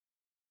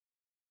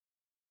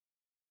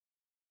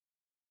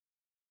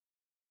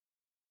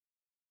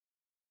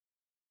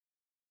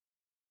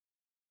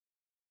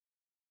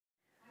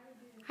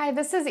Hi,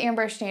 this is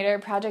Amber Schneider,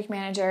 Project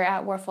Manager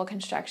at Warfel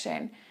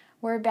Construction.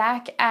 We're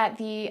back at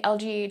the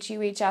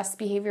LGH-UHS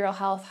Behavioral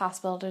Health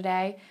Hospital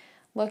today,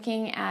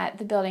 looking at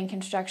the building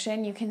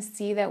construction. You can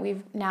see that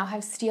we now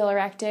have steel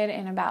erected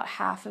in about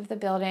half of the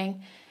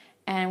building,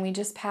 and we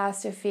just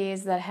passed a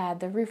phase that had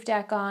the roof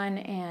deck on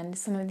and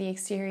some of the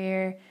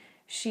exterior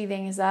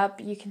sheathing is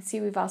up. You can see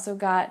we've also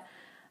got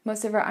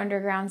most of our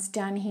undergrounds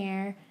done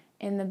here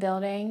in the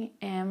building,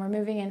 and we're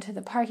moving into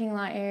the parking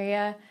lot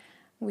area.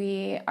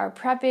 We are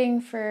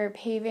prepping for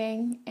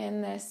paving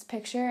in this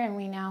picture, and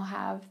we now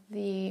have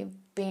the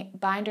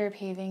binder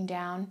paving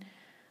down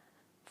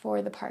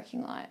for the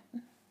parking lot.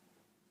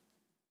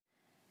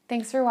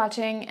 Thanks for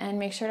watching, and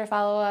make sure to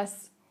follow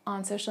us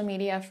on social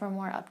media for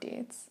more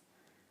updates.